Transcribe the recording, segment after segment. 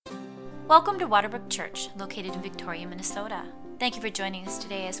Welcome to Waterbrook Church, located in Victoria, Minnesota. Thank you for joining us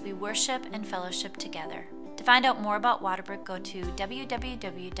today as we worship and fellowship together. To find out more about Waterbrook, go to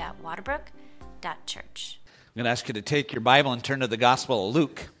www.waterbrook.church. I'm going to ask you to take your Bible and turn to the Gospel of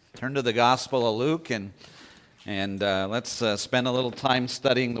Luke. Turn to the Gospel of Luke and let's spend a little time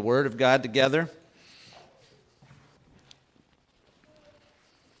studying the Word of God together.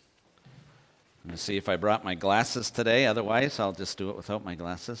 I'm going to see if I brought my glasses today. Otherwise, I'll just do it without my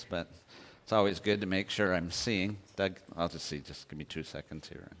glasses. But it's always good to make sure I'm seeing. Doug, I'll just see. Just give me 2 seconds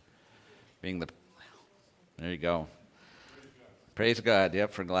here. There you go. Praise God.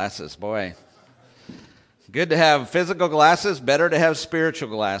 Yep, for glasses. Boy. Good to have physical glasses. Better to have spiritual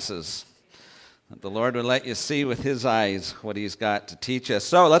glasses. That the Lord would let you see with His eyes what He's got to teach us.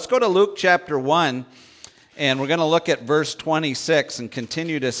 So let's go to Luke chapter 1. And we're going to look at verse 26 and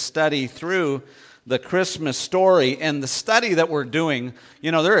continue to study through the Christmas story. And the study that we're doing,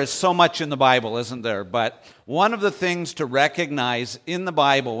 there is so much in the Bible, isn't there? But one of the things to recognize in the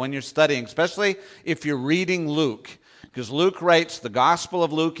Bible when you're studying, especially if you're reading Luke, because Luke writes the Gospel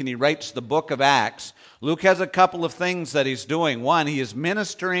of Luke and he writes the book of Acts. Luke has a couple of things that he's doing. One, he is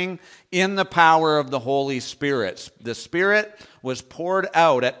ministering in the power of the Holy Spirit. The Spirit was poured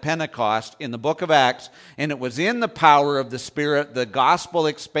out at Pentecost in the book of Acts, and it was in the power of the Spirit the gospel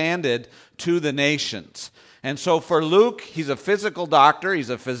expanded to the nations. And so for Luke, he's a physical doctor,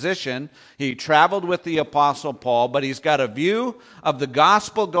 he's a physician. He traveled with the Apostle Paul, but he's got a view of the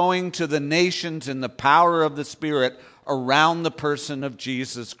gospel going to the nations in the power of the Spirit around the person of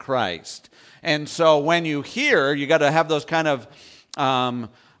Jesus Christ. And so when you hear, you got to have those kind of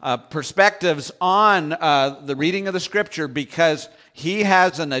perspectives on the reading of the Scripture, because he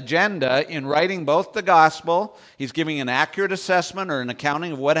has an agenda in writing both the gospel. He's giving an accurate assessment or an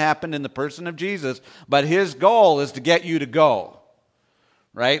accounting of what happened in the person of Jesus, but his goal is to get you to go.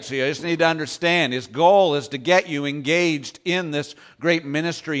 Right? So you just need to understand, his goal is to get you engaged in this great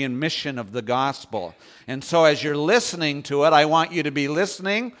ministry and mission of the gospel. And so as you're listening to it, I want you to be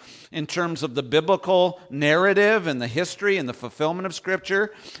listening in terms of the biblical narrative and the history and the fulfillment of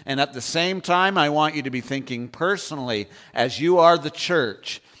Scripture. And at the same time, I want you to be thinking personally, as you are the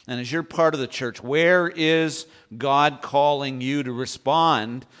church and as you're part of the church, where is God calling you to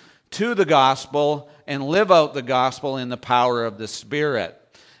respond to the gospel and live out the gospel in the power of the Spirit?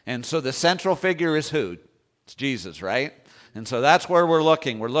 And so the central figure is who? It's Jesus, right? And so that's where we're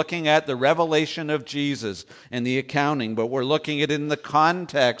looking. We're looking at the revelation of Jesus and the accounting, but we're looking at it in the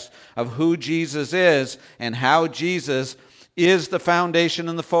context of who Jesus is and how Jesus is the foundation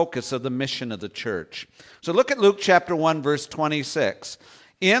and the focus of the mission of the church. So look at Luke chapter 1, verse 26.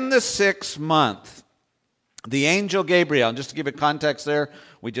 In the 6th month, the angel Gabriel, and just to give it context there,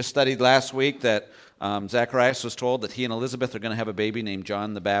 we just studied last week that Zacharias was told that he and Elizabeth are going to have a baby named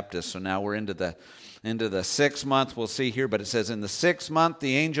John the Baptist. So now we're into the 6th month, we'll see here, but it says, in the 6th month,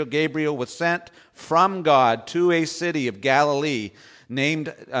 the angel Gabriel was sent from God to a city of Galilee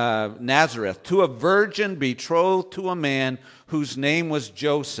named Nazareth, to a virgin betrothed to a man whose name was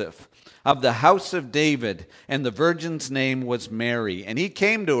Joseph, of the house of David, and the virgin's name was Mary. And he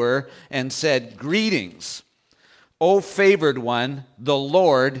came to her and said, "Greetings, O favored one, the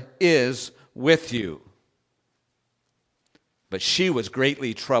Lord is with you." But she was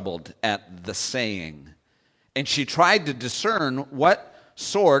greatly troubled at the saying, and she tried to discern what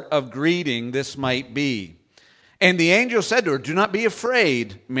sort of greeting this might be. And the angel said to her, "Do not be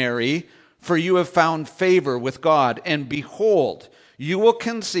afraid, Mary, for you have found favor with God. And behold, you will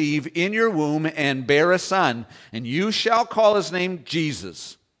conceive in your womb and bear a son, and you shall call his name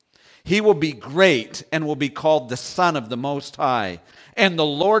Jesus. He will be great and will be called the Son of the Most High. And the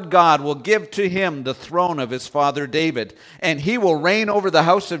Lord God will give to him the throne of his father David. And he will reign over the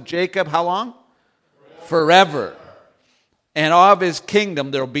house of Jacob," how long? Forever. "And of his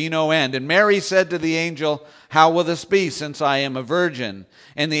kingdom there will be no end." And Mary said to the angel, "How will this be, since I am a virgin?"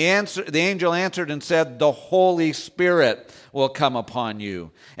 And the angel answered and said, "The Holy Spirit will come upon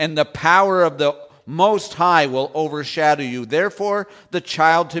you, and the power of the Most High will overshadow you. Therefore, the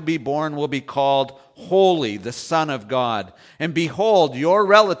child to be born will be called Holy, the Son of God. And behold, your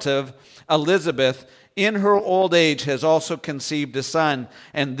relative Elizabeth, in her old age, has also conceived a son.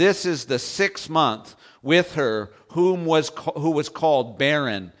 And this is the 6th month with her, who was called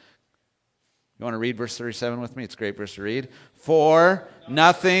barren." You want to read verse 37 with me? It's a great verse to read. "For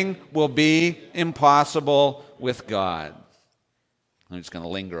nothing will be impossible with God." I'm just going to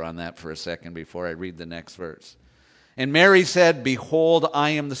linger on that for a second before I read the next verse. "And Mary said, Behold,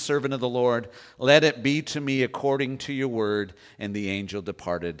 I am the servant of the Lord. Let it be to me according to your word. And the angel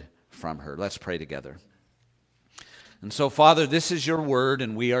departed from her." Let's pray together. And so, Father, this is your word,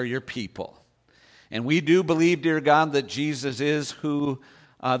 and we are your people. And we do believe, dear God, that Jesus is who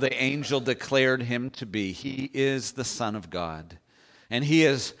the angel declared him to be. He is the Son of God. And he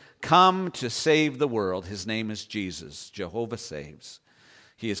has come to save the world. His name is Jesus. Jehovah saves.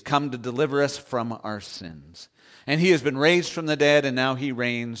 He has come to deliver us from our sins. And he has been raised from the dead, and now he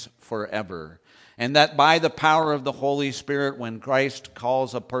reigns forever. And that by the power of the Holy Spirit, when Christ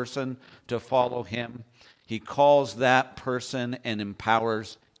calls a person to follow him, he calls that person and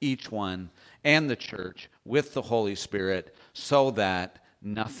empowers each one and the church with the Holy Spirit so that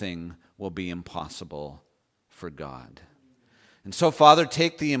nothing will be impossible for God. And so, Father,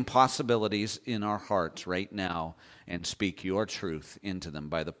 take the impossibilities in our hearts right now and speak your truth into them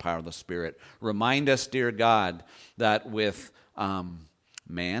by the power of the Spirit. Remind us, dear God, that with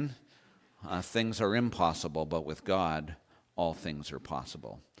man, things are impossible, but with God, all things are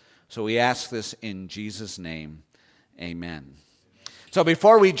possible. So we ask this in Jesus' name, amen. So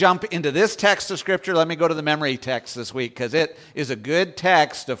before we jump into this text of Scripture, let me go to the memory text this week, because it is a good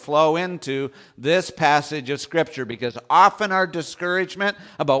text to flow into this passage of Scripture, because often our discouragement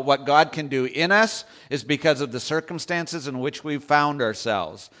about what God can do in us is because of the circumstances in which we've found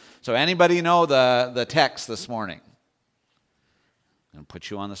ourselves. So anybody know the text this morning? I'm going to put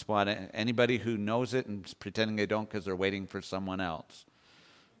you on the spot. Anybody who knows it and is pretending they don't because they're waiting for someone else?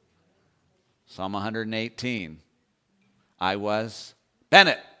 Psalm 118. I was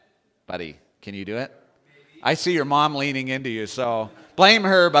Bennett, buddy, can you do it? Maybe. I see your mom leaning into you, so blame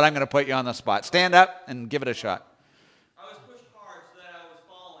her, but I'm going to put you on the spot. Stand up and give it a shot. I was pushed hard so that I was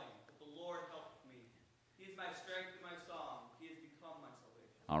falling, but the Lord helped me. He is my strength and my song. He has become my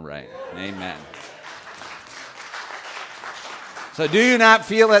salvation. All right, amen. So do you not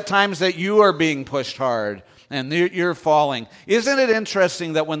feel at times that you are being pushed hard and you're falling? Isn't it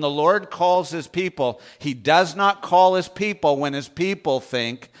interesting that when the Lord calls his people, he does not call his people when his people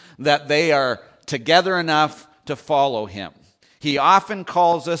think that they are together enough to follow him. He often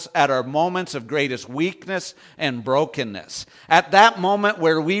calls us at our moments of greatest weakness and brokenness. At that moment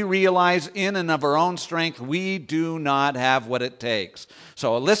where we realize in and of our own strength, we do not have what it takes.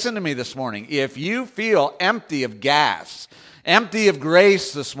 So listen to me this morning. If you feel empty of gas, empty of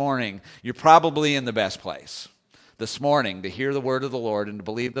grace this morning, you're probably in the best place this morning to hear the word of the Lord and to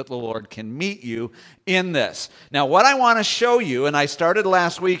believe that the Lord can meet you in this. Now, what I want to show you, and I started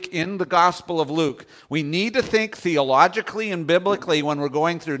last week in the Gospel of Luke, we need to think theologically and biblically when we're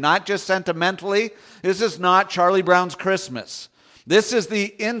going through, not just sentimentally. This is not Charlie Brown's Christmas. This is the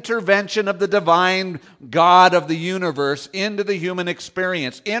intervention of the divine God of the universe into the human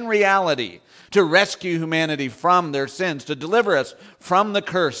experience in reality, to rescue humanity from their sins, to deliver us from the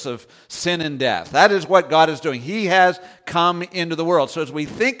curse of sin and death. That is what God is doing. He has come into the world. So as we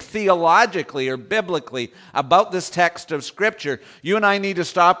think theologically or biblically about this text of Scripture, you and I need to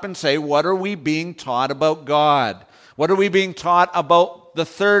stop and say, what are we being taught about God? What are we being taught about the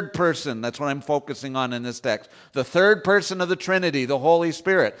third person? That's what I'm focusing on in this text. The third person of the Trinity, the Holy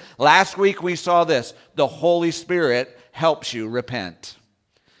Spirit. Last week we saw this. The Holy Spirit helps you repent.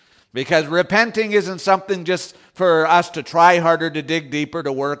 Because repenting isn't something just for us to try harder, to dig deeper,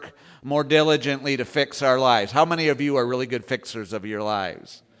 to work more diligently to fix our lives. How many of you are really good fixers of your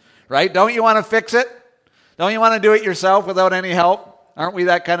lives? Right? Don't you want to fix it? Don't you want to do it yourself without any help? Aren't we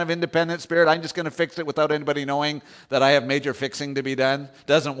that kind of independent spirit? I'm just going to fix it without anybody knowing that I have major fixing to be done.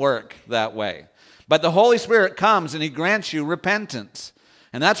 Doesn't work that way. But the Holy Spirit comes and he grants you repentance.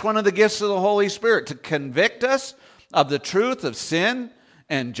 And that's one of the gifts of the Holy Spirit, to convict us of the truth of sin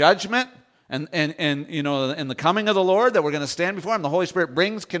and judgment and you know, in the coming of the Lord, that we're going to stand before him. The Holy Spirit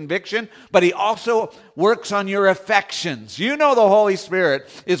brings conviction, but he also works on your affections. You know the Holy Spirit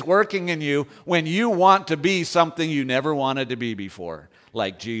is working in you when you want to be something you never wanted to be before,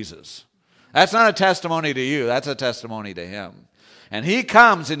 like Jesus. That's not a testimony to you. That's a testimony to him. And he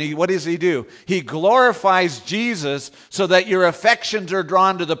comes and what does he do? He glorifies Jesus so that your affections are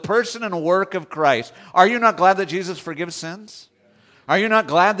drawn to the person and work of Christ. Are you not glad that Jesus forgives sins? Are you not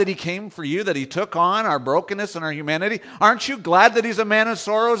glad that he came for you, that he took on our brokenness and our humanity? Aren't you glad that he's a man of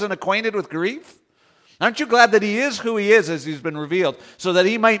sorrows and acquainted with grief? Aren't you glad that he is who he is as he's been revealed, so that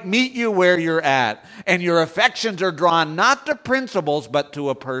he might meet you where you're at, and your affections are drawn not to principles but to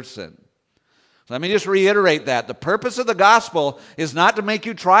a person? So let me just reiterate that. The purpose of the gospel is not to make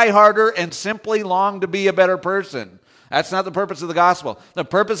you try harder and simply long to be a better person. That's not the purpose of the gospel. The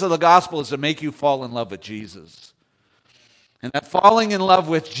purpose of the gospel is to make you fall in love with Jesus. And that falling in love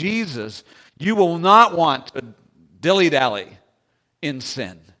with Jesus, you will not want to dilly-dally in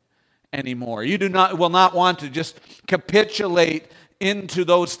sin anymore. You will not want to just capitulate into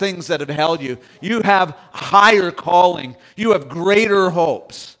those things that have held you. You have higher calling. You have greater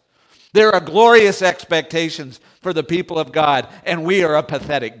hopes. There are glorious expectations for the people of God, and we are a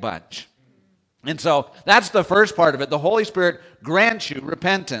pathetic bunch. And so that's the first part of it. The Holy Spirit grants you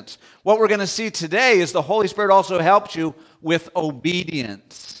repentance. What we're going to see today is the Holy Spirit also helps you with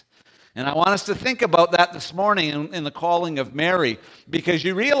obedience. And I want us to think about that this morning in the calling of Mary, because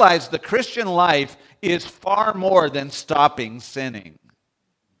you realize the Christian life is far more than stopping sinning,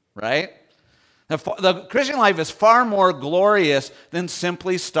 right? The Christian life is far more glorious than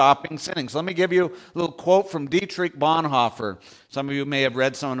simply stopping sinning. So let me give you a little quote from Dietrich Bonhoeffer. Some of you may have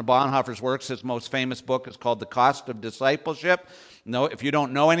read some of Bonhoeffer's works. His most famous book is called The Cost of Discipleship. No, if you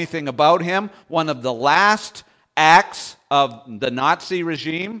don't know anything about him, one of the last acts of the Nazi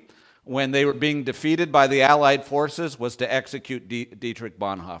regime when they were being defeated by the Allied forces was to execute Dietrich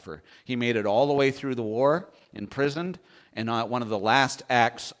Bonhoeffer. He made it all the way through the war, imprisoned, and one of the last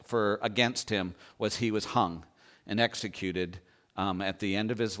acts against him was he was hung and executed at the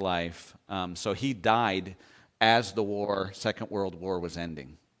end of his life. So he died as the Second World War was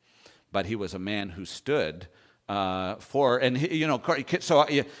ending. But he was a man who stood partly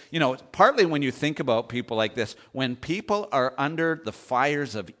when you think about people like this, when people are under the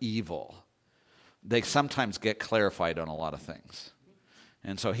fires of evil, they sometimes get clarified on a lot of things.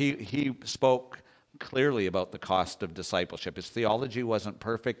 And so he spoke clearly about the cost of discipleship. His theology wasn't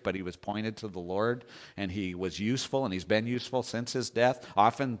perfect, but he was pointed to the Lord, and he was useful, and he's been useful since his death.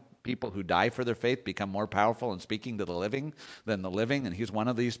 Often people who die for their faith become more powerful in speaking to the living than the living, and he's one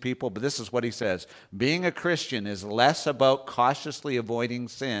of these people. But this is what he says: being a Christian is less about cautiously avoiding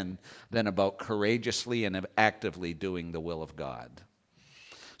sin than about courageously and actively doing the will of God.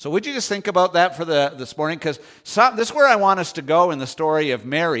 So would you just think about that for this morning? Because this is where I want us to go in the story of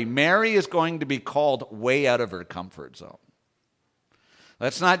Mary. Mary is going to be called way out of her comfort zone.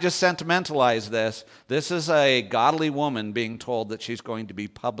 Let's not just sentimentalize this. This is a godly woman being told that she's going to be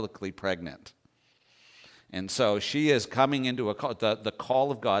publicly pregnant. And so she is coming into the call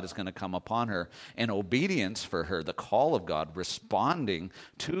of God is going to come upon her. And obedience for her, the call of God, responding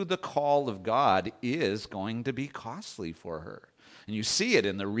to the call of God is going to be costly for her. And you see it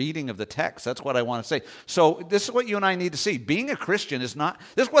in the reading of the text. That's what I want to say. So this is what you and I need to see. Being a Christian is not,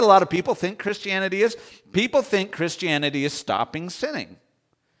 this is what a lot of people think Christianity is. People think Christianity is stopping sinning.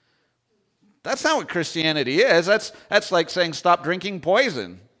 That's not what Christianity is. That's like saying stop drinking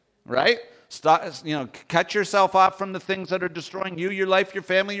poison, right? Stop, cut yourself off from the things that are destroying you, your life, your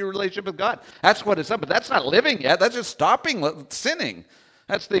family, your relationship with God. That's what it's up. But that's not living yet. That's just stopping sinning.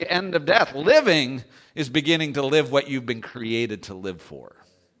 That's the end of death. Living is beginning to live what you've been created to live for.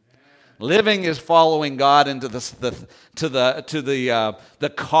 Living is following God into the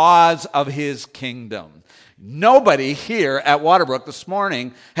cause of His kingdom. Nobody here at Waterbrook this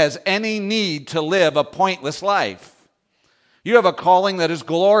morning has any need to live a pointless life. You have a calling that is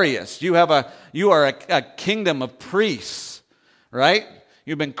glorious. You are a kingdom of priests, right?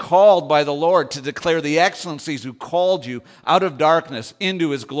 You've been called by the Lord to declare the excellencies who called you out of darkness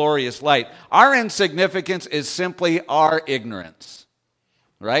into His glorious light. Our insignificance is simply our ignorance,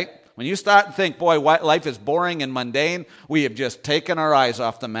 right? When you start to think, boy, life is boring and mundane, we have just taken our eyes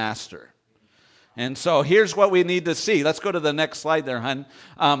off the Master. And so here's what we need to see. Let's go to the next slide there, hon.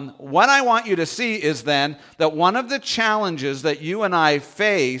 What I want you to see is then that one of the challenges that you and I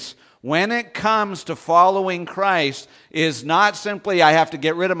face when it comes to following Christ is not simply I have to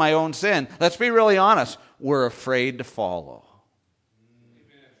get rid of my own sin. Let's be really honest. We're afraid to follow.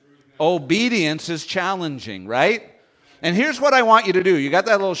 Obedience is challenging, right? And here's what I want you to do. You got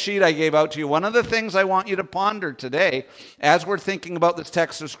that little sheet I gave out to you. One of the things I want you to ponder today as we're thinking about this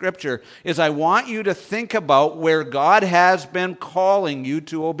text of Scripture is I want you to think about where God has been calling you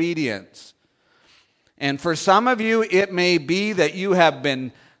to obedience. And for some of you, it may be that you have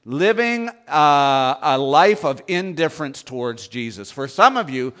been living a life of indifference towards Jesus. For some of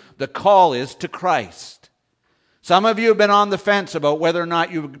you, the call is to Christ. Some of you have been on the fence about whether or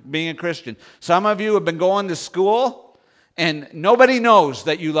not you're being a Christian. Some of you have been going to school and nobody knows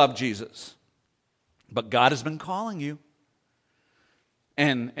that you love Jesus. But God has been calling you.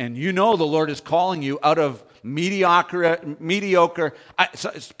 And you know the Lord is calling you out of mediocre. So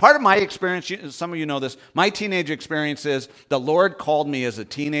it's part of my experience, some of you know this, my teenage experience is the Lord called me as a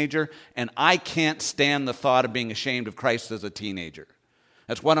teenager, and I can't stand the thought of being ashamed of Christ as a teenager.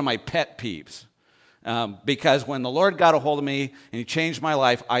 That's one of my pet peeves. Because when the Lord got a hold of me and He changed my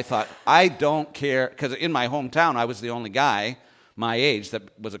life, I thought, I don't care, because in my hometown I was the only guy my age that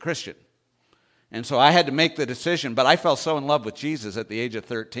was a Christian. And so I had to make the decision, but I fell so in love with Jesus at the age of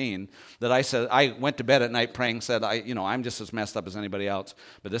 13 that I went to bed at night praying, said, I'm just as messed up as anybody else,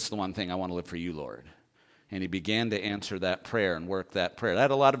 but this is the one thing I want to live for you, Lord. And he began to answer that prayer and work that prayer. That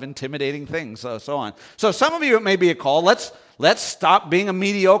had a lot of intimidating things, so on. So some of you, it may be a call. Let's stop being a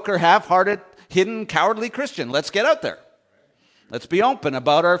mediocre, half-hearted, hidden, cowardly Christian. Let's get out there. Let's be open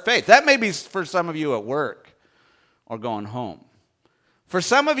about our faith. That may be for some of you at work or going home. For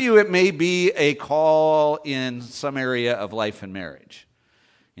some of you, it may be a call in some area of life and marriage.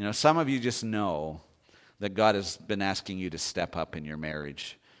 Some of you just know that God has been asking you to step up in your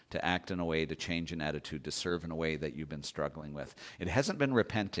marriage, to act in a way, to change an attitude, to serve in a way that you've been struggling with. It hasn't been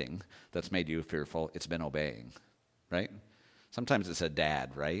repenting that's made you fearful. It's been obeying, right? Sometimes it's a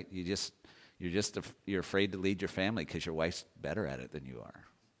dad, right? You're afraid to lead your family because your wife's better at it than you are,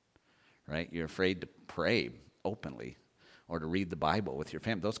 right? You're afraid to pray openly or to read the Bible with your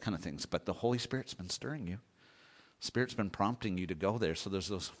family, those kind of things. But the Holy Spirit's been stirring you. Spirit's been prompting you to go there. So there's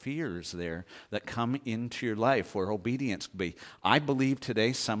those fears there that come into your life where obedience could be. I believe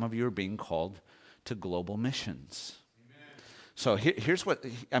today some of you are being called to global missions. Amen. So here's what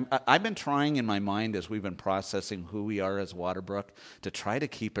I've been trying in my mind as we've been processing who we are as Waterbrook to try to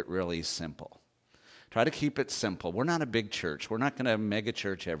keep it really simple. Try to keep it simple. We're not a big church. We're not going to mega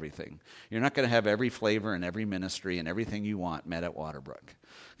church everything. You're not going to have every flavor and every ministry and everything you want met at Waterbrook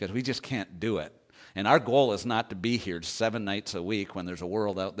because we just can't do it. And our goal is not to be here 7 nights a week when there's a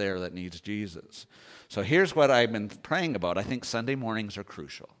world out there that needs Jesus. So here's what I've been praying about. I think Sunday mornings are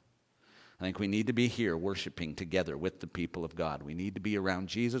crucial. I think we need to be here worshiping together with the people of God. We need to be around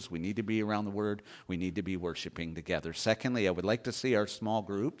Jesus. We need to be around the Word. We need to be worshiping together. Secondly, I would like to see our small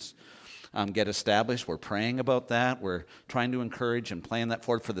groups get established. We're praying about that. We're trying to encourage and plan that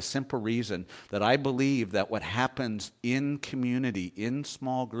forward for the simple reason that I believe that what happens in community, in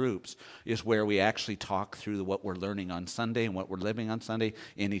small groups, is where we actually talk through what we're learning on Sunday and what we're living on Sunday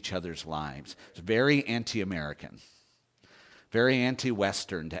in each other's lives. It's very anti-American. Very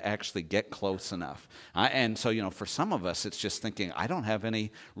anti-Western to actually get close enough. And so, for some of us, it's just thinking, I don't have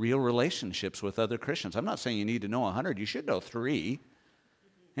any real relationships with other Christians. I'm not saying you need to know 100. You should know 3.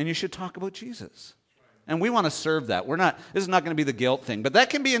 And you should talk about Jesus. And we want to serve that. This is not going to be the guilt thing. But that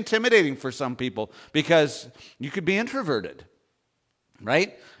can be intimidating for some people because you could be introverted,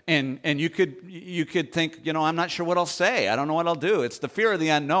 right? And you could think, I'm not sure what I'll say. I don't know what I'll do. It's the fear of the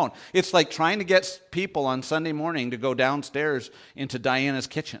unknown. It's like trying to get people on Sunday morning to go downstairs into Diana's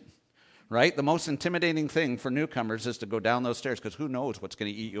kitchen, right? The most intimidating thing for newcomers is to go down those stairs because who knows what's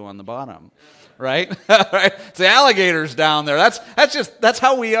going to eat you on the bottom, right? It's the alligators down there. That's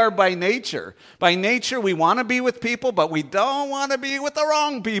how we are by nature. By nature, we want to be with people, but we don't want to be with the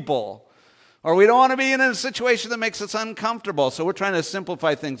wrong people. Or we don't want to be in a situation that makes us uncomfortable. So we're trying to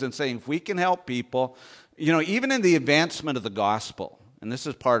simplify things and saying if we can help people, even in the advancement of the gospel, and this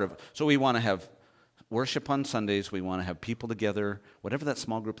is part of, so we want to have worship on Sundays, we want to have people together, whatever that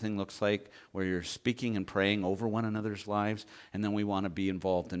small group thing looks like, where you're speaking and praying over one another's lives, and then we want to be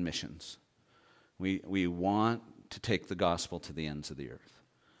involved in missions. We want to take the gospel to the ends of the earth.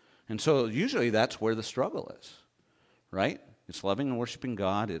 And so usually that's where the struggle is, right? It's loving and worshiping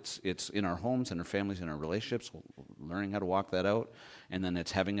God. It's in our homes, in our families, in our relationships, learning how to walk that out, and then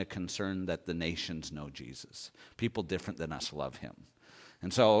it's having a concern that the nations know Jesus. People different than us love him.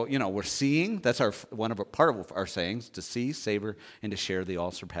 And so, we're seeing, that's part of our sayings, to see, savor, and to share the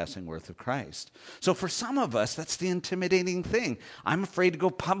all-surpassing worth of Christ. So for some of us, that's the intimidating thing. I'm afraid to go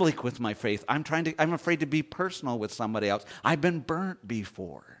public with my faith. I'm afraid to be personal with somebody else. I've been burnt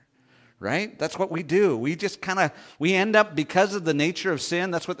before. Right? That's what we do. We just we end up, because of the nature of sin,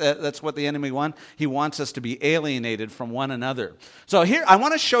 that's what the enemy wants. He wants us to be alienated from one another. So here, I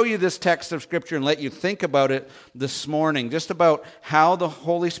want to show you this text of Scripture and let you think about it this morning, just about how the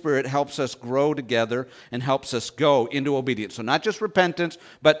Holy Spirit helps us grow together and helps us go into obedience. So not just repentance,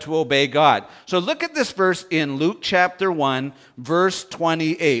 but to obey God. So look at this verse in Luke chapter 1, verse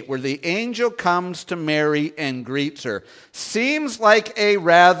 28, where the angel comes to Mary and greets her. Seems like a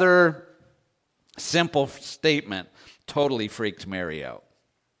rather simple statement, totally freaked Mary out,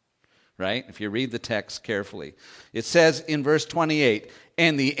 right? If you read the text carefully. It says in verse 28,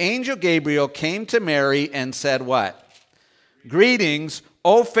 and the angel Gabriel came to Mary and said what? Greetings,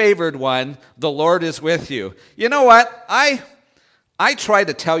 O favored one, the Lord is with you. You know what? I try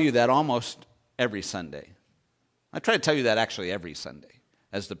to tell you that almost every Sunday. I try to tell you that actually every Sunday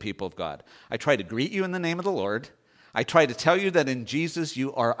as the people of God. I try to greet you in the name of the Lord. I try to tell you that in Jesus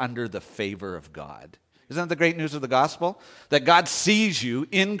you are under the favor of God. Isn't that the great news of the gospel? That God sees you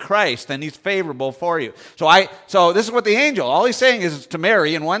in Christ and he's favorable for you. So this is what the angel, all he's saying is to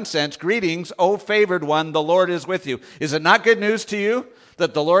Mary, in one sense, greetings, O favored one, the Lord is with you. Is it not good news to you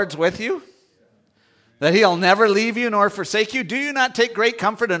that the Lord's with you? That he'll never leave you nor forsake you? Do you not take great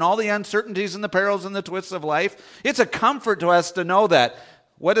comfort in all the uncertainties and the perils and the twists of life? It's a comfort to us to know that.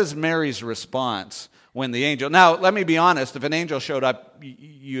 What is Mary's response when the angel... Now, let me be honest. If an angel showed up,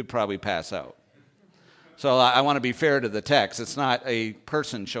 you'd probably pass out. So I want to be fair to the text. It's not a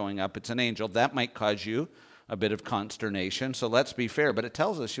person showing up. It's an angel. That might cause you a bit of consternation. So let's be fair. But it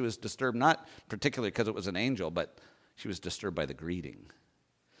tells us she was disturbed, not particularly because it was an angel, but she was disturbed by the greeting.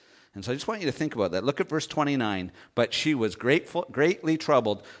 And so I just want you to think about that. Look at verse 29. But she was greatly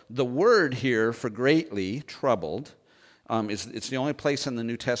troubled. The word here for greatly troubled, it's the only place in the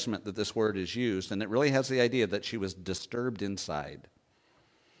New Testament that this word is used, and it really has the idea that she was disturbed inside.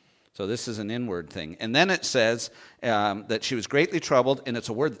 So this is an inward thing. And then it says that she was greatly troubled, and it's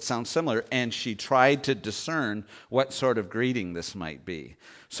a word that sounds similar, and she tried to discern what sort of greeting this might be.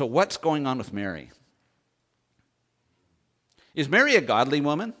 So what's going on with Mary? Is Mary a godly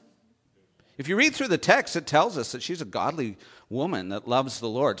woman? If you read through the text, it tells us that she's a godly woman that loves the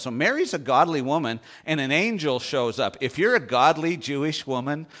Lord. So Mary's a godly woman, and an angel shows up. If you're a godly Jewish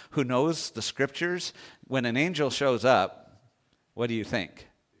woman who knows the scriptures, when an angel shows up, what do you think?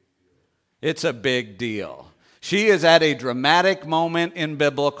 It's a big deal. She is at a dramatic moment in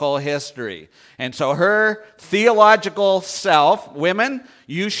biblical history. And so her theological self, women,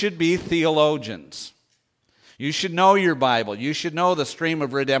 you should be theologians. You should know your Bible. You should know the stream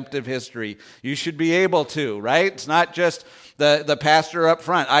of redemptive history. You should be able to, right? It's not just the pastor up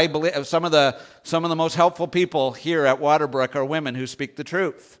front. I believe some of the most helpful people here at Waterbrook are women who speak the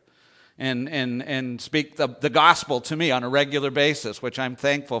truth and speak the gospel to me on a regular basis, which I'm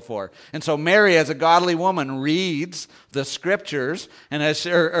thankful for. And so Mary, as a godly woman, reads the scriptures, and as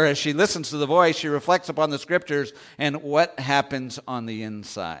she listens to the voice, she reflects upon the scriptures and what happens on the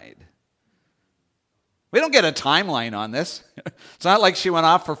inside. We don't get a timeline on this. It's not like she went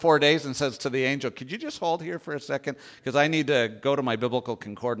off for 4 days and says to the angel, could you just hold here for a second? Because I need to go to my biblical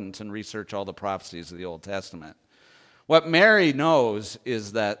concordance and research all the prophecies of the Old Testament. What Mary knows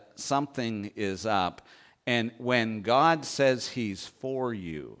is that something is up. And when God says he's for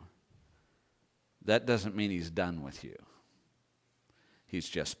you, that doesn't mean he's done with you. He's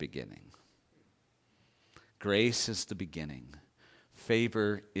just beginning. Grace is the beginning.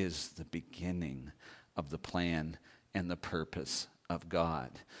 Favor is the beginning of the plan and the purpose of God.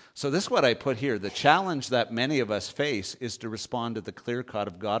 So this is what I put here. The challenge that many of us face is to respond to the clear call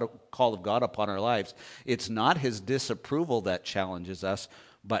of God upon our lives. It's not his disapproval that challenges us,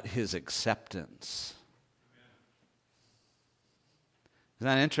 but his acceptance. Isn't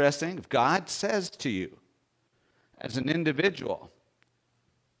that interesting? If God says to you, as an individual,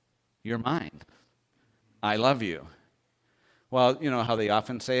 you're mine, I love you. Well, you know how they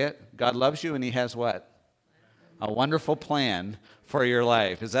often say it? God loves you and he has what? A wonderful plan for your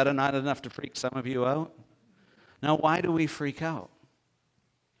life. Is that not enough to freak some of you out? Now, why do we freak out?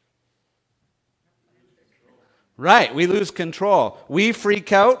 Right, we lose control. We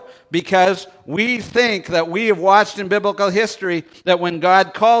freak out because we think that we have watched in biblical history that when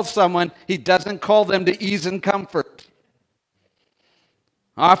God calls someone, he doesn't call them to ease and comfort.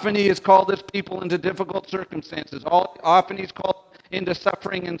 Often he has called his people into difficult circumstances. Often he's called into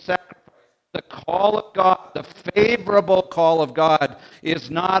suffering and sacrifice. The call of God, the favorable call of God, is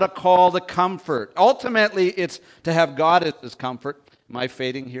not a call to comfort. Ultimately, it's to have God as his comfort. Am I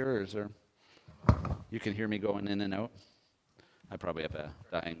fading here, or is there... You can hear me going in and out? I probably have a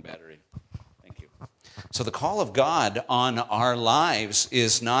dying battery. Thank you. So the call of God on our lives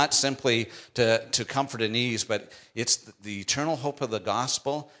is not simply to comfort and ease, but it's the eternal hope of the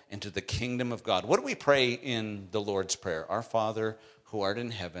gospel into the kingdom of God. What do we pray in the Lord's Prayer? Our Father, who art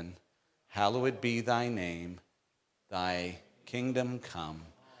in heaven, hallowed be thy name, thy kingdom come,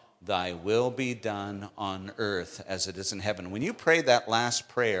 thy will be done on earth as it is in heaven. When you pray that last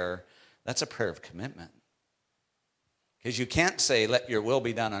prayer, that's a prayer of commitment. Because you can't say, let your will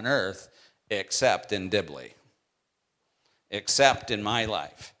be done on earth, except in Dibley, except in my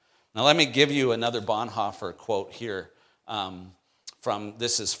life. Now let me give you another Bonhoeffer quote here.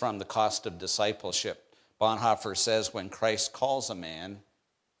 This is from The Cost of Discipleship. Bonhoeffer says, when Christ calls a man,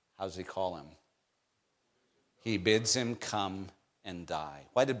 how does he call him? He bids him come and die.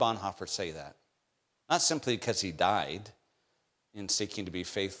 Why did Bonhoeffer say that? Not simply because he died in seeking to be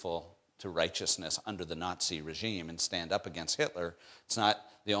faithful to righteousness under the Nazi regime and stand up against Hitler. It's not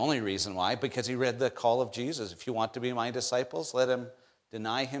the only reason why, because he read the call of Jesus. If you want to be my disciples, let him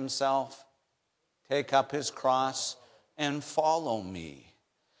deny himself, take up his cross, and follow me.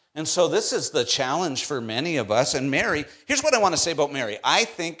 And so this is the challenge for many of us. And Mary, here's what I want to say about Mary. I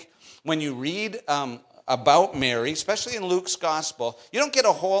think when you read about Mary, especially in Luke's gospel, you don't get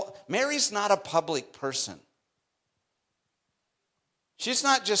Mary's not a public person. She's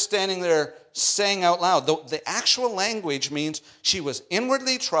not just standing there saying out loud. The actual language means she was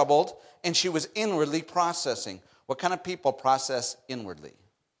inwardly troubled and she was inwardly processing. What kind of people process inwardly?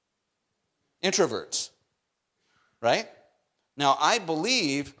 Introverts, right? Now, I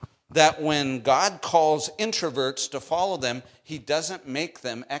believe that when God calls introverts to follow them, he doesn't make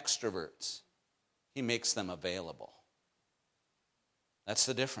them extroverts. He makes them available. That's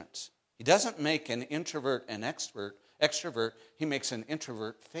the difference. He doesn't make an introvert an extrovert. He makes an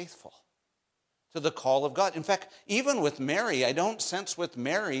introvert faithful to the call of God. In fact, even with Mary, I don't sense with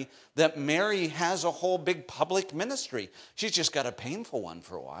Mary that Mary has a whole big public ministry. She's just got a painful one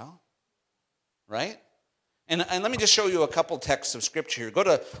for a while, right? And let me just show you a couple texts of scripture here. Go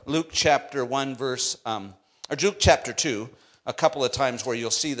to Luke chapter 1 or Luke chapter 2, a couple of times where you'll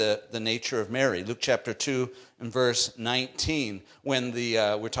see the nature of Mary. Luke chapter 2 and verse 19, when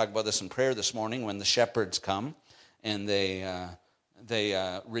we're talking about this in prayer this morning, when the shepherds come and they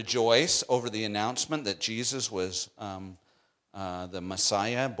rejoice over the announcement that Jesus was the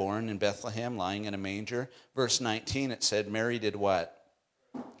Messiah born in Bethlehem, lying in a manger. Verse 19, it said, Mary did what?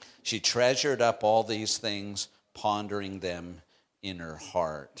 She treasured up all these things, pondering them in her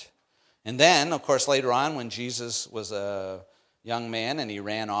heart. And then, of course, later on, when Jesus was a young man and he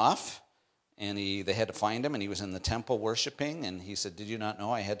ran off, and they had to find him, and he was in the temple worshiping, and he said, did you not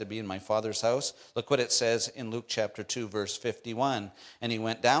know I had to be in my Father's house? Look what it says in Luke chapter 2, verse 51. And he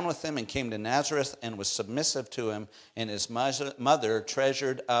went down with them and came to Nazareth and was submissive to him, and his mother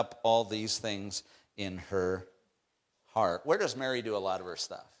treasured up all these things in her heart. Where does Mary do a lot of her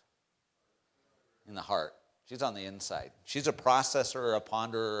stuff? In the heart. She's on the inside. She's a processor, or a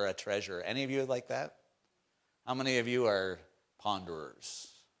ponderer, or a treasurer. Any of you like that? How many of you are ponderers?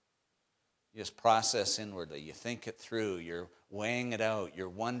 You just process inwardly. You think it through. You're weighing it out. You're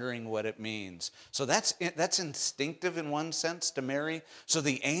wondering what it means. So that's instinctive in one sense to Mary. So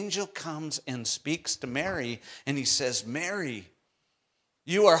the angel comes and speaks to Mary, and he says, Mary,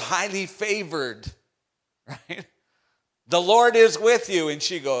 you are highly favored, right? The Lord is with you. And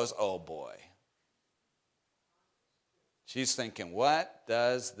she goes, oh boy. She's thinking, what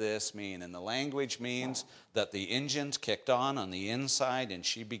does this mean? And the language means that the engines kicked on the inside, and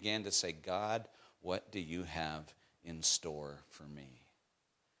she began to say, God, what do you have in store for me?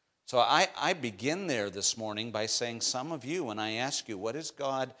 So I begin there this morning by saying, some of you, when I ask you, what is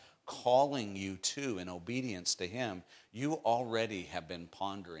God calling you to in obedience to him, you already have been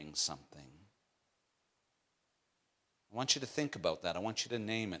pondering something. I want you to think about that. I want you to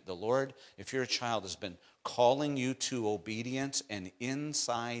name it. The Lord, if you're a child, has been calling you to obedience, and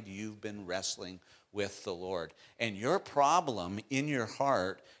inside you've been wrestling with the Lord. And your problem in your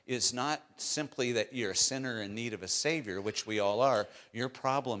heart is not simply that you're a sinner in need of a Savior, which we all are. Your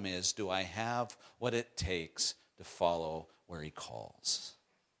problem is, do I have what it takes to follow where he calls?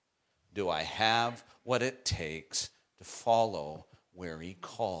 Do I have what it takes to follow where he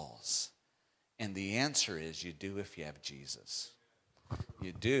calls? And the answer is you do if you have Jesus.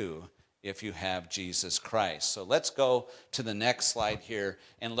 You do if you have Jesus Christ. So let's go to the next slide here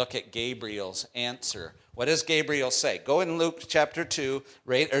and look at Gabriel's answer. What does Gabriel say? Go in Luke chapter 2,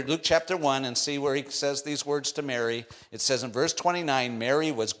 or Luke chapter 1, and see where he says these words to Mary. It says in verse 29,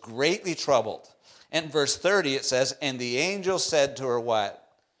 Mary was greatly troubled. And verse 30, it says, and the angel said to her what?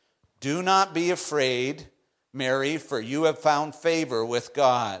 Do not be afraid, Mary, for you have found favor with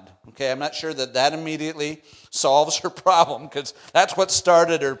God. Okay, I'm not sure that immediately solves her problem, because that's what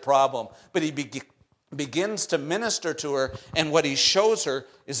started her problem. But he begins to minister to her, and what he shows her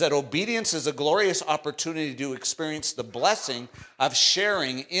is that obedience is a glorious opportunity to experience the blessing of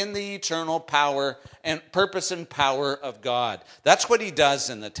sharing in the eternal power and purpose and power of God. That's what he does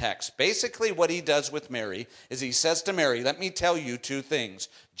in the text. Basically, what he does with Mary is he says to Mary, let me tell you two things.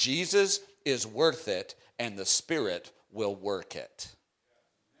 Jesus is worth it, and the Spirit will work it.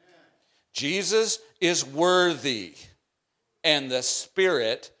 Jesus is worthy, and the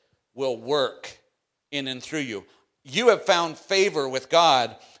Spirit will work in and through you. You have found favor with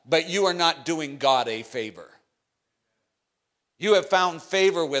God, but you are not doing God a favor. You have found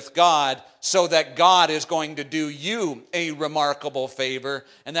favor with God so that God is going to do you a remarkable favor,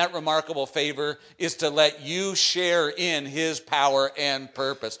 and that remarkable favor is to let you share in his power and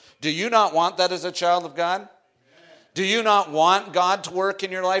purpose. Do you not want that as a child of God? Do you not want God to work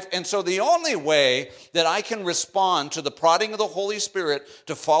in your life? And so the only way that I can respond to the prodding of the Holy Spirit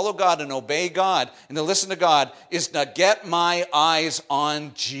to follow God and obey God and to listen to God is to get my eyes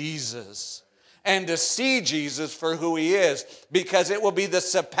on Jesus and to see Jesus for who he is, because it will be the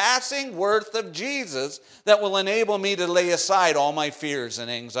surpassing worth of Jesus that will enable me to lay aside all my fears and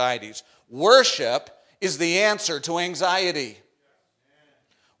anxieties. Worship is the answer to anxiety.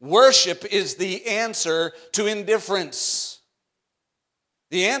 Worship is the answer to indifference.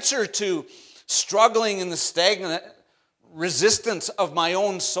 The answer to struggling in the stagnant resistance of my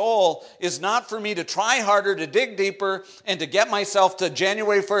own soul is not for me to try harder, to dig deeper, and to get myself to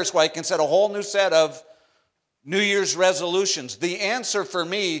January 1st where I can set a whole new set of New Year's resolutions. The answer for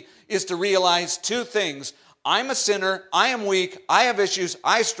me is to realize two things. I'm a sinner, I am weak, I have issues,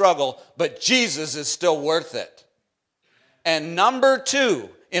 I struggle, but Jesus is still worth it. And number two,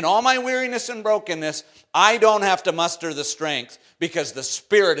 in all my weariness and brokenness, I don't have to muster the strength because the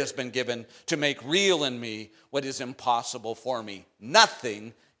Spirit has been given to make real in me what is impossible for me.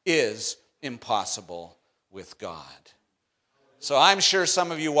 Nothing is impossible with God. So I'm sure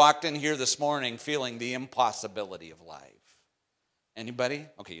some of you walked in here this morning feeling the impossibility of life. Anybody?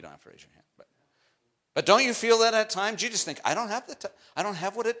 Okay, you don't have to raise your hand. But don't you feel that at times? You just think, I don't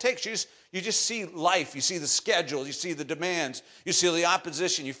have what it takes. You just see life. You see the schedule. You see the demands. You see the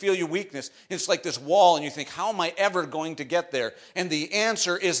opposition. You feel your weakness. It's like this wall, and you think, how am I ever going to get there? And the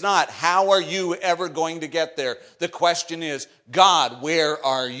answer is not, how are you ever going to get there? The question is, God, where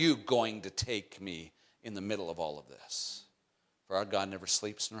are you going to take me in the middle of all of this? For our God never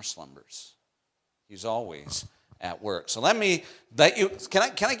sleeps nor slumbers. He's always at work. So let me let you, can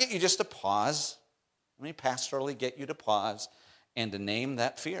I get you just to pause? Let me pastorally get you to pause and to name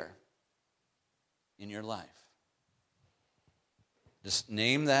that fear in your life. Just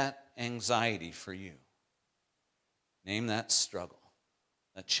name that anxiety for you. Name that struggle,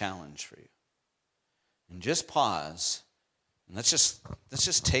 that challenge for you. And just pause, and let's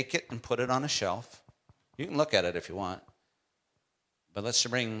just take it and put it on a shelf. You can look at it if you want, but let's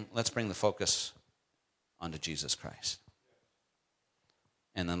bring the focus onto Jesus Christ.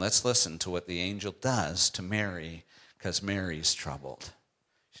 And then let's listen to what the angel does to Mary, because Mary's troubled.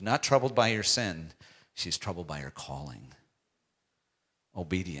 She's not troubled by your sin. She's troubled by her calling.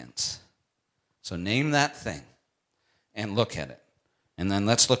 Obedience. So name that thing and look at it. And then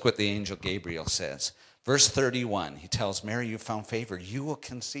let's look what the angel Gabriel says. Verse 31, he tells Mary, you found favor. You will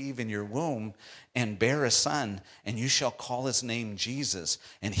conceive in your womb and bear a son, and you shall call his name Jesus,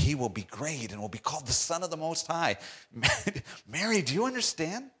 and he will be great and will be called the Son of the Most High. Mary, do you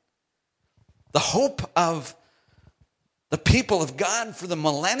understand? The hope of the people of God for the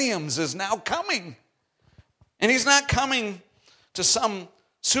millenniums is now coming. And he's not coming to some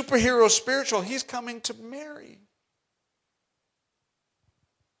superhero spiritual. He's coming to Mary.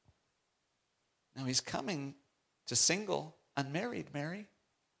 Now, he's coming to single, unmarried Mary.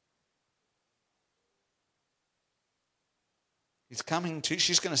 He's coming to,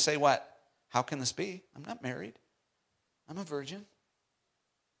 she's going to say what? How can this be? I'm not married. I'm a virgin.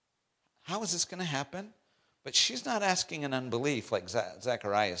 How is this going to happen? But she's not asking in unbelief like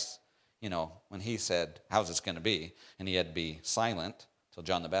Zacharias, when he said, how's this going to be? And he had to be silent till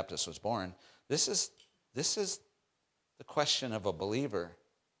John the Baptist was born. This is the question of a believer.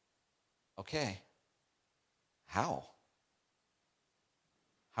 Okay, how?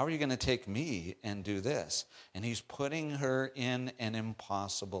 How are you going to take me and do this? And he's putting her in an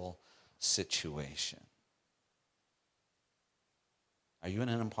impossible situation. Are you in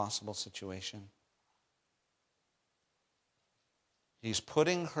an impossible situation? He's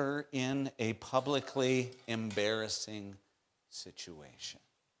putting her in a publicly embarrassing situation.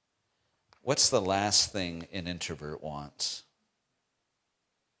 What's the last thing an introvert wants?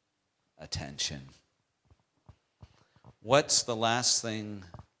 Attention. What's the last thing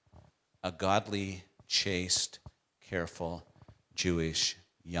a godly, chaste, careful, Jewish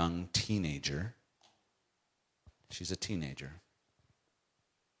young teenager, she's a teenager,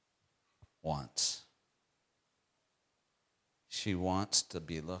 wants? She wants to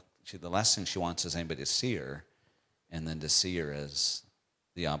be looked, the last thing she wants is anybody to see her, and then to see her as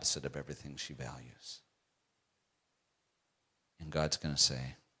the opposite of everything she values. And God's going to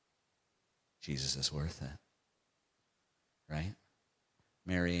say, Jesus is worth it. Right?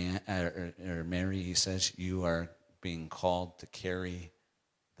 Mary, he says, you are being called to carry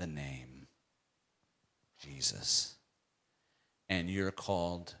the name Jesus. And you're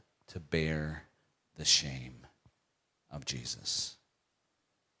called to bear the shame of Jesus.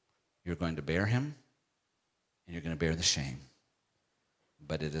 You're going to bear him, and you're going to bear the shame.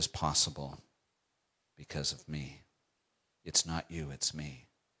 But it is possible because of me. It's not you, it's me.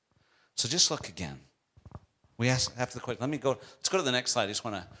 So just look again. We ask after the question. Let's go to the next slide. I just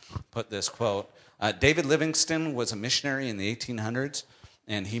want to put this quote. David Livingstone was a missionary in the 1800s,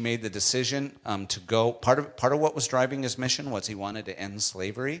 and he made the decision to go. Part of what was driving his mission was he wanted to end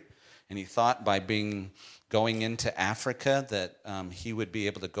slavery, and he thought by going into Africa that he would be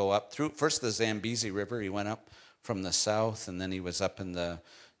able to go up through first the Zambezi River. He went up from the south, and then he was up in the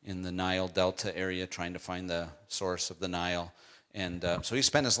Nile Delta area trying to find the source of the Nile. And so he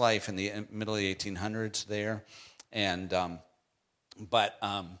spent his life in the middle of the 1800s there. And I'll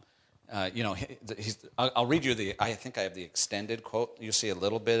read you I think I have the extended quote. You see a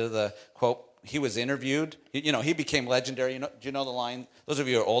little bit of the quote. He was interviewed. He became legendary. Do you know the line? Those of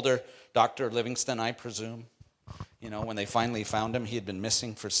you who are older, Dr. Livingstone, I presume. When they finally found him, he had been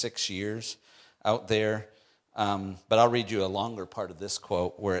missing for 6 years out there. But I'll read you a longer part of this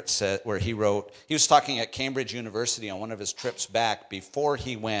quote where he wrote, he was talking at Cambridge University on one of his trips back before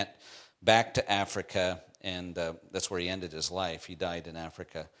he went back to Africa, and that's where he ended his life. He died in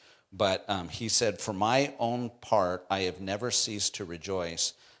Africa. But he said, "For my own part, I have never ceased to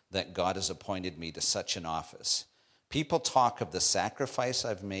rejoice that God has appointed me to such an office. People talk of the sacrifice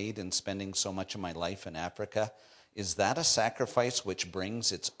I've made in spending so much of my life in Africa. Is that a sacrifice which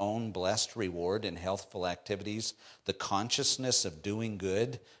brings its own blessed reward in healthful activities, the consciousness of doing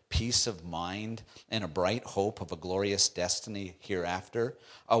good, peace of mind, and a bright hope of a glorious destiny hereafter?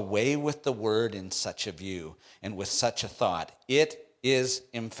 Away with the word in such a view and with such a thought. It is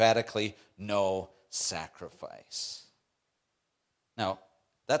emphatically no sacrifice." Now,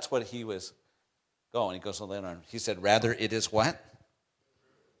 that's what he was going. He goes on later on. He said, rather, it is what?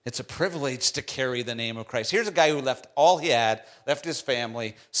 It's a privilege to carry the name of Christ. Here's a guy who left all he had, left his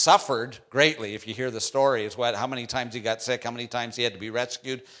family, suffered greatly. If you hear the story, is how many times he got sick, how many times he had to be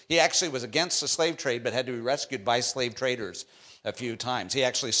rescued. He actually was against the slave trade, but had to be rescued by slave traders a few times. He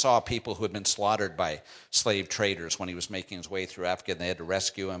actually saw people who had been slaughtered by slave traders when he was making his way through Africa, and they had to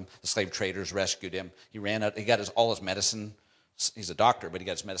rescue him. The slave traders rescued him. He ran out. He got all his medicine. He's a doctor, but he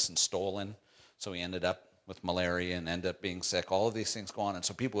got his medicine stolen, so he ended up with malaria and end up being sick. All of these things go on. And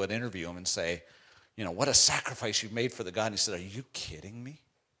so people would interview him and say, what a sacrifice you've made for the God. And he said, are you kidding me?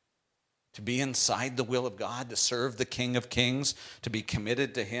 To be inside the will of God, to serve the King of Kings, to be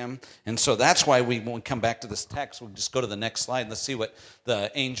committed to him. And so that's why when we come back to this text, we'll just go to the next slide and let's see what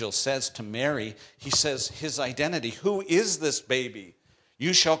the angel says to Mary. He says his identity. Who is this baby?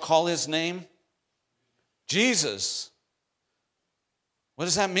 You shall call his name Jesus. What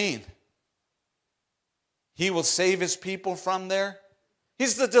does that mean? He will save his people from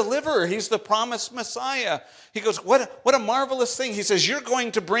He's the deliverer. He's the promised Messiah. He goes, what a marvelous thing. He says, you're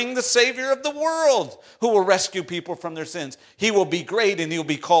going to bring the Savior of the world who will rescue people from their sins. He will be great and he'll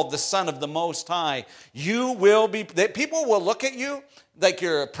be called the Son of the Most High. People will look at you like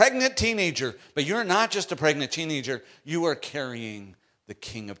you're a pregnant teenager, but you're not just a pregnant teenager. You are carrying the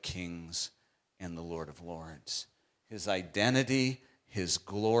King of Kings and the Lord of Lords. His identity, his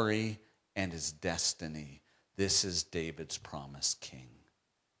glory, and his destiny. This is David's promised king.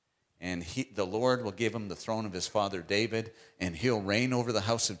 And the Lord will give him the throne of his father David, and he'll reign over the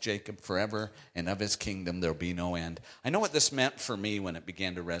house of Jacob forever, and of his kingdom there'll be no end. I know what this meant for me when it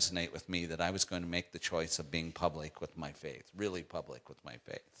began to resonate with me, that I was going to make the choice of being public with my faith, really public with my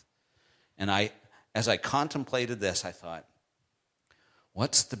faith. And as I contemplated this, I thought,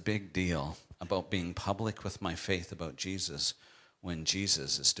 what's the big deal about being public with my faith about Jesus when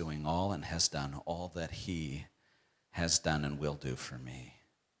Jesus is doing all and has done all that he has done and will do for me?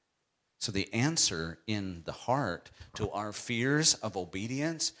 So the answer in the heart to our fears of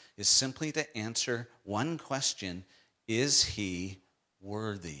obedience is simply to answer one question: is he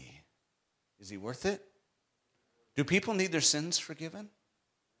worthy? Is he worth it? Do people need their sins forgiven?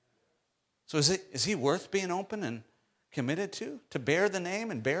 So is he worth being open and committed to bear the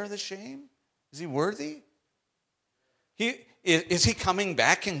name and bear the shame? Is he worthy? Is he coming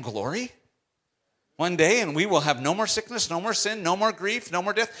back in glory one day, and we will have no more sickness, no more sin, no more grief, no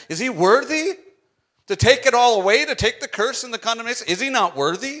more death? Is he worthy to take it all away, to take the curse and the condemnation? Is he not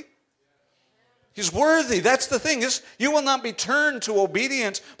worthy? He's worthy. That's the thing. You will not be turned to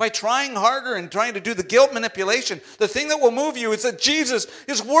obedience by trying harder and trying to do the guilt manipulation. The thing that will move you is that Jesus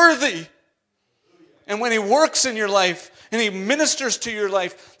is worthy. And when he works in your life and he ministers to your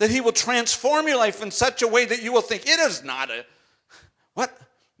life, that he will transform your life in such a way that you will think, it is not what?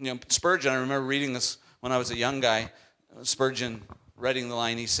 Spurgeon, I remember reading this when I was a young guy. Spurgeon, writing the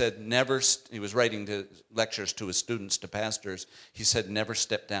line, he said, he was writing lectures to his students, to pastors. He said, never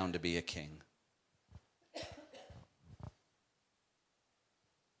step down to be a king.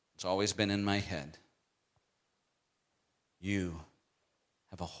 It's always been in my head. you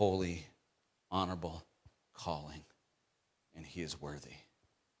have a holy, honorable calling, and he is worthy.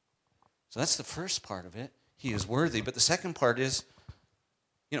 So that's the first part of it. He is worthy. But the second part is,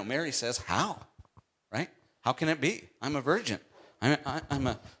 Mary says, how? Right? How can it be? I'm a virgin. I'm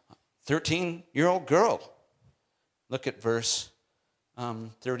a 13-year-old girl. Look at verse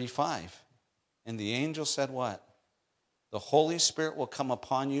 35. And the angel said what? The Holy Spirit will come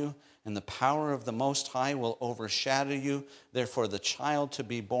upon you, and the power of the Most High will overshadow you. Therefore, the child to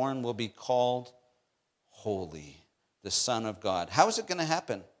be born will be called Holy, the Son of God. How is it going to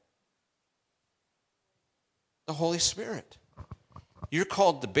happen? The Holy Spirit. You're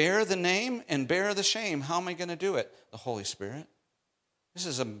called to bear the name and bear the shame. How am I going to do it? The Holy Spirit. This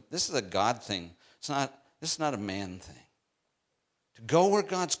is a God thing. This is not a man thing. To go where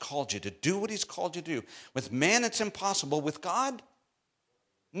God's called you, to do what he's called you to do. With man, it's impossible. With God,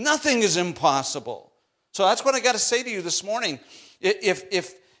 nothing is impossible. So that's what I got to say to you this morning.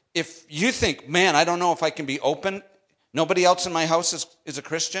 If you think, man, I don't know if I can be open. Nobody else in my house is a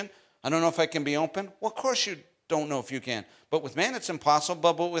Christian. I don't know if I can be open. Well, of course you don't know if you can. But with man, it's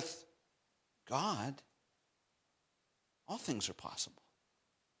impossible. But with God, all things are possible.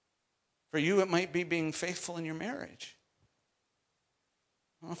 For you, it might be being faithful in your marriage.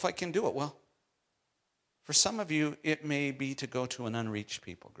 I don't know if I can do it. Well, for some of you, it may be to go to an unreached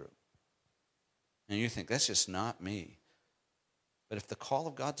people group. And you think, that's just not me. But if the call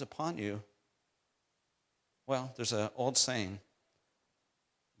of God's upon you, well, there's an old saying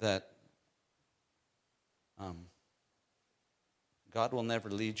that God will never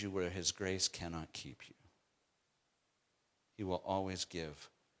lead you where his grace cannot keep you. He will always give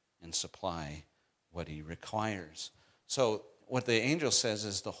and supply what he requires. So what the angel says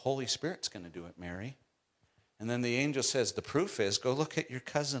is the Holy Spirit's going to do it, Mary. And then the angel says the proof is go look at your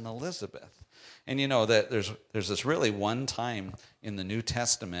cousin Elizabeth. And you know that there's this really one time in the New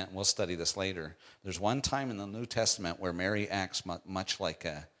Testament, and we'll study this later, there's one time in the New Testament where Mary acts much like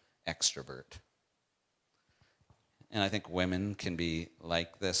an extrovert. And I think women can be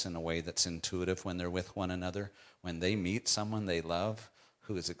like this in a way that's intuitive when they're with one another. When they meet someone they love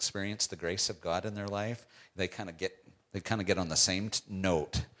who has experienced the grace of God in their life, they kind of get on the same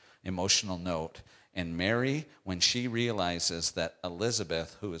note, emotional note. And Mary, when she realizes that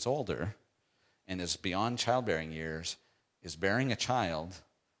Elizabeth, who is older and is beyond childbearing years, is bearing a child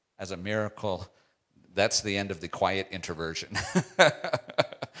as a miracle, that's the end of the quiet introversion.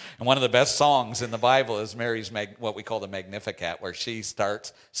 And one of the best songs in the Bible is Mary's, what we call the Magnificat, where she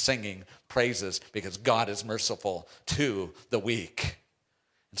starts singing praises because God is merciful to the weak.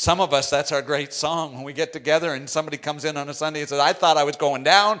 And some of us, that's our great song when we get together and somebody comes in on a Sunday and says, I thought I was going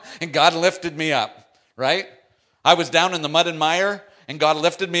down and God lifted me up, right? I was down in the mud and mire and God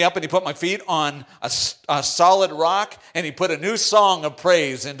lifted me up and he put my feet on a solid rock and he put a new song of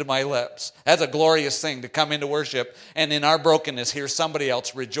praise into my lips. That's a glorious thing to come into worship and in our brokenness hear somebody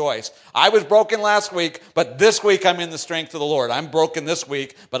else rejoice. I was broken last week, but this week I'm in the strength of the Lord. I'm broken this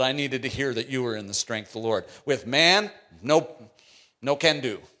week, but I needed to hear that you were in the strength of the Lord. With man, no can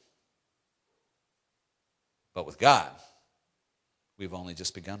do. But with God, we've only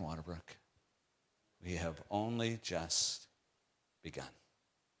just begun, Waterbrook. We have only just begun.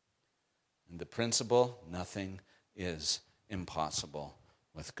 And the principle, nothing is impossible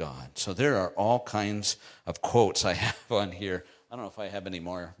with God. So there are all kinds of quotes I have on here. I don't know if I have any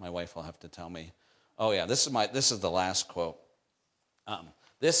more. My wife will have to tell me. Oh yeah, this is the last quote.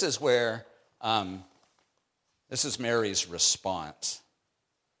 This is where this is Mary's response.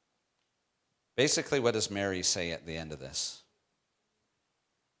 Basically, what does Mary say at the end of this?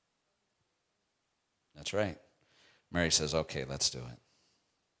 That's right. Mary says, okay, let's do it.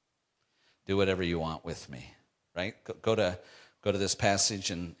 Do whatever you want with me, right? Go to this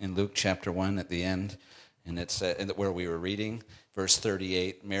passage in Luke chapter 1 at the end, and it's where we were reading, verse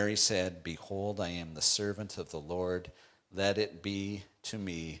 38. Mary said, behold, I am the servant of the Lord. Let it be to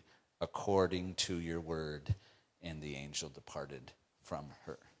me according to your word. And the angel departed from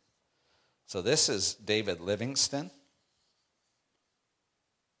her. So this is David Livingston.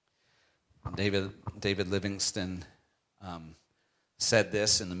 David Livingston said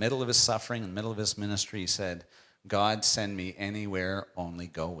this in the middle of his suffering, in the middle of his ministry. He said, God, send me anywhere, only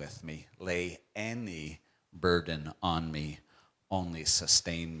go with me. Lay any burden on me, only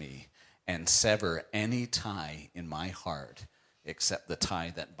sustain me. And sever any tie in my heart except the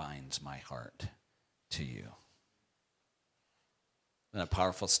tie that binds my heart to you. Isn't that a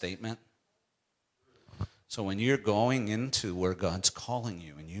powerful statement? So when you're going into where God's calling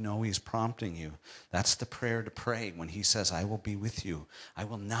you and you know he's prompting you, that's the prayer to pray when he says, I will be with you. I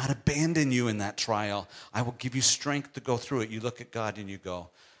will not abandon you in that trial. I will give you strength to go through it. You look at God and you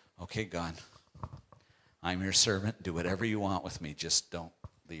go, okay, God, I'm your servant. Do whatever you want with me. Just don't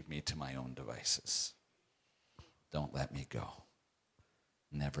leave me to my own devices. Don't let me go.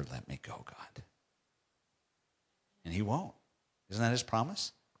 Never let me go, God. And he won't. Isn't that his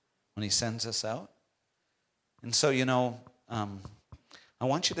promise when he sends us out? And so, I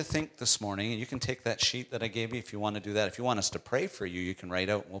want you to think this morning, and you can take that sheet that I gave you if you want to do that. If you want us to pray for you, you can write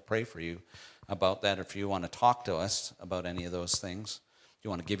out, and we'll pray for you about that. Or if you want to talk to us about any of those things, if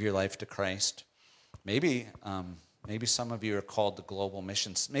you want to give your life to Christ, maybe some of you are called to global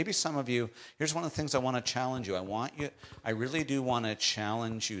missions. Maybe some of you, here's one of the things I want to challenge you. I really do want to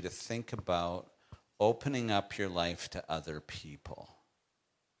challenge you to think about opening up your life to other people.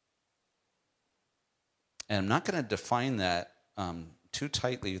 And I'm not going to define that too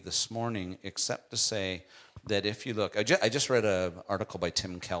tightly this morning, except to say that if you look, I just read an article by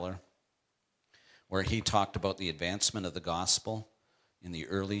Tim Keller where he talked about the advancement of the gospel in the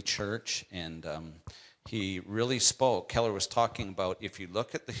early church, and he really spoke. Keller was talking about if you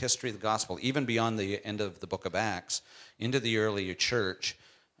look at the history of the gospel, even beyond the end of the book of Acts, into the earlier church,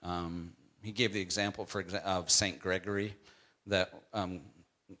 he gave the example of St. Gregory, that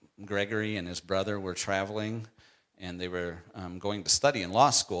Gregory and his brother were traveling, and they were going to study in law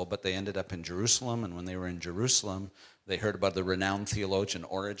school, but they ended up in Jerusalem, and when they were in Jerusalem, they heard about the renowned theologian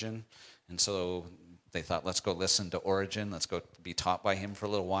Origen, and so they thought, let's go listen to Origen, let's go be taught by him for a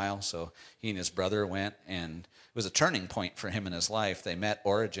little while. So he and his brother went, and it was a turning point for him in his life. They met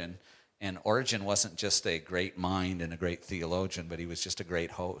Origen, and Origen wasn't just a great mind and a great theologian, but he was just a great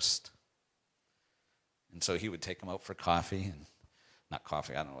host. And so he would take them out for coffee, and not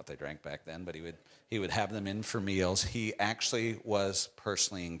coffee, I don't know what they drank back then, but he would have them in for meals. He actually was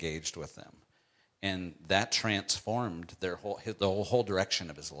personally engaged with them. And that transformed the whole direction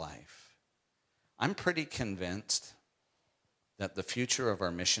of his life. I'm pretty convinced that the future of our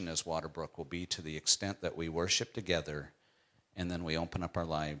mission as Waterbrook will be to the extent that we worship together and then we open up our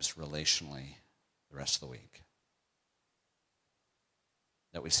lives relationally the rest of the week.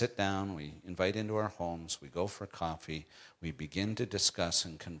 That we sit down, we invite into our homes, we go for coffee, we begin to discuss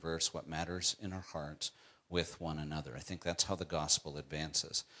and converse what matters in our hearts with one another. I think that's how the gospel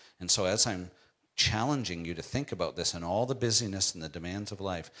advances. And so as I'm challenging you to think about this and all the busyness and the demands of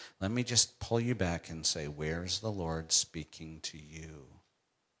life, let me just pull you back and say, where's the Lord speaking to you?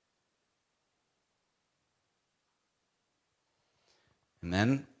 And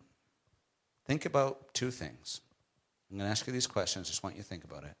then think about two things. I'm going to ask you these questions. Just want you to think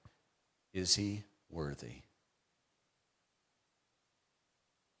about it. Is he worthy?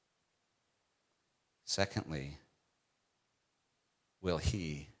 Secondly, will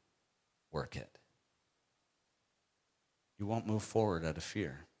he work it? You won't move forward out of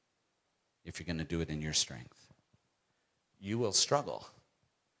fear if you're going to do it in your strength. You will struggle.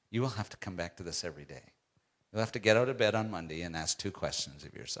 You will have to come back to this every day. You'll have to get out of bed on Monday and ask two questions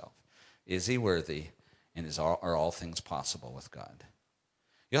of yourself. Is he worthy? And are all things possible with God?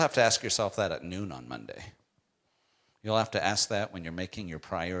 You'll have to ask yourself that at noon on Monday. You'll have to ask that when you're making your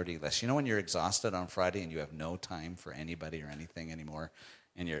priority list. You know when you're exhausted on Friday and you have no time for anybody or anything anymore?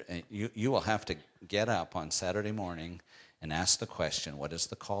 And you will have to get up on Saturday morning and ask the question, what is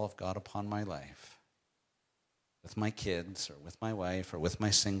the call of God upon my life? With my kids or with my wife or with my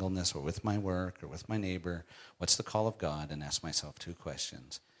singleness or with my work or with my neighbor, what's the call of God? And ask myself two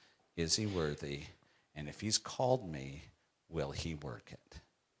questions. Is he worthy? And if he's called me, will he work it?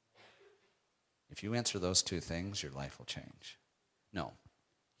 If you answer those two things, your life will change. No,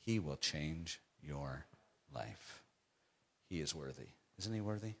 he will change your life. He is worthy. Isn't he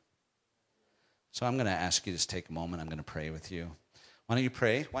worthy? So I'm going to ask you to just take a moment. I'm going to pray with you. Why don't you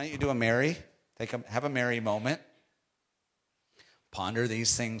pray? Why don't you do a Mary? Have a Mary moment. Ponder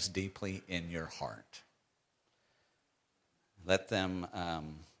these things deeply in your heart. Let them,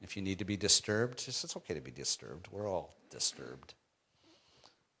 if you need to be disturbed, it's okay to be disturbed. We're all disturbed.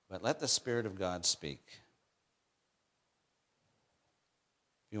 But let the Spirit of God speak.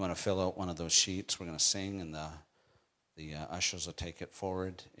 If you want to fill out one of those sheets, we're going to sing, and the ushers will take it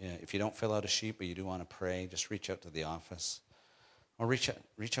forward. If you don't fill out a sheet, but you do want to pray, just reach out to the office. Or reach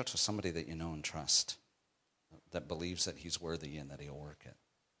out to somebody that you know and trust, that believes that he's worthy and that he'll work it.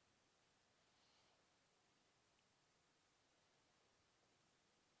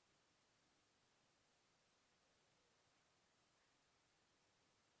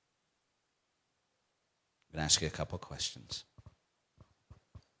 I'm going to ask you a couple questions.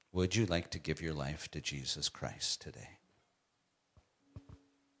 Would you like to give your life to Jesus Christ today?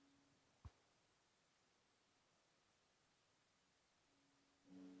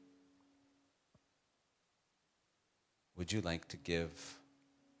 Would you like to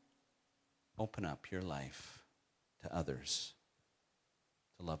open up your life to others,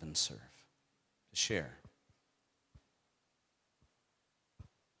 to love and serve, to share?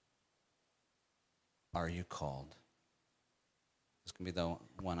 Are you called? This can be the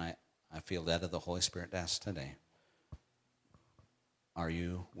one I feel led of the Holy Spirit to ask today. Are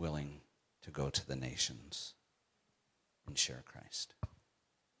you willing to go to the nations and share Christ?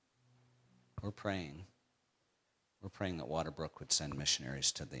 We're praying. We're praying that Waterbrook would send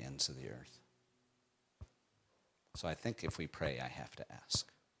missionaries to the ends of the earth. So I think if we pray, I have to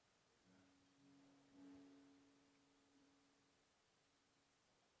ask.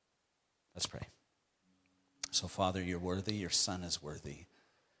 Let's pray. So, Father, you're worthy. Your Son is worthy.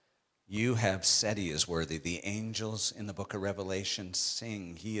 You have said he is worthy. The angels in the book of Revelation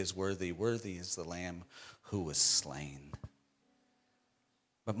sing, he is worthy. Worthy is the Lamb who was slain.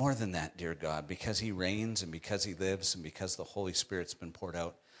 But more than that, dear God, because he reigns and because he lives and because the Holy Spirit's been poured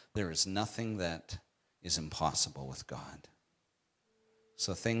out, there is nothing that is impossible with God.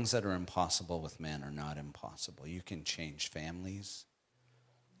 So things that are impossible with men are not impossible. You can change families.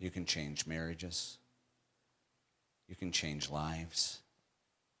 You can change marriages. You can change lives.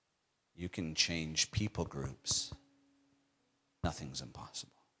 You can change people groups. Nothing's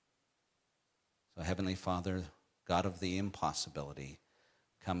impossible. So Heavenly Father, God of the impossibility,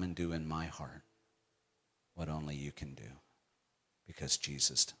 come and do in my heart what only you can do, because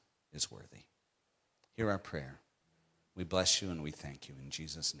Jesus is worthy. Hear our prayer. We bless you and we thank you in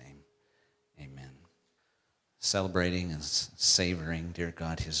Jesus' name. Amen. Celebrating and savoring, dear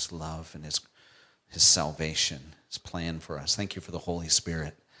God, his love and his salvation, his plan for us. Thank you for the Holy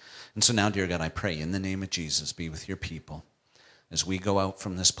Spirit. And so now, dear God, I pray in the name of Jesus, be with your people. As we go out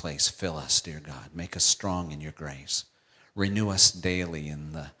from this place, fill us, dear God. Make us strong in your grace. Renew us daily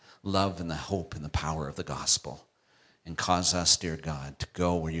in the love and the hope and the power of the gospel. And cause us, dear God, to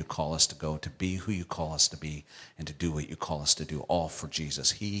go where you call us to go, to be who you call us to be, and to do what you call us to do, all for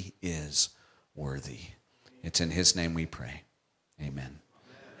Jesus. He is worthy. It's in his name we pray. Amen.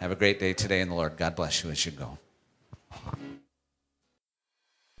 Have a great day today in the Lord. God bless you as you go.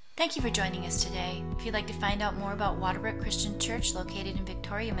 Thank you for joining us today. If you'd like to find out more about Waterbrook Christian Church located in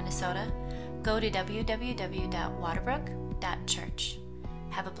Victoria, Minnesota, go to www.waterbrook.church.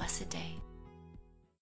 Have a blessed day.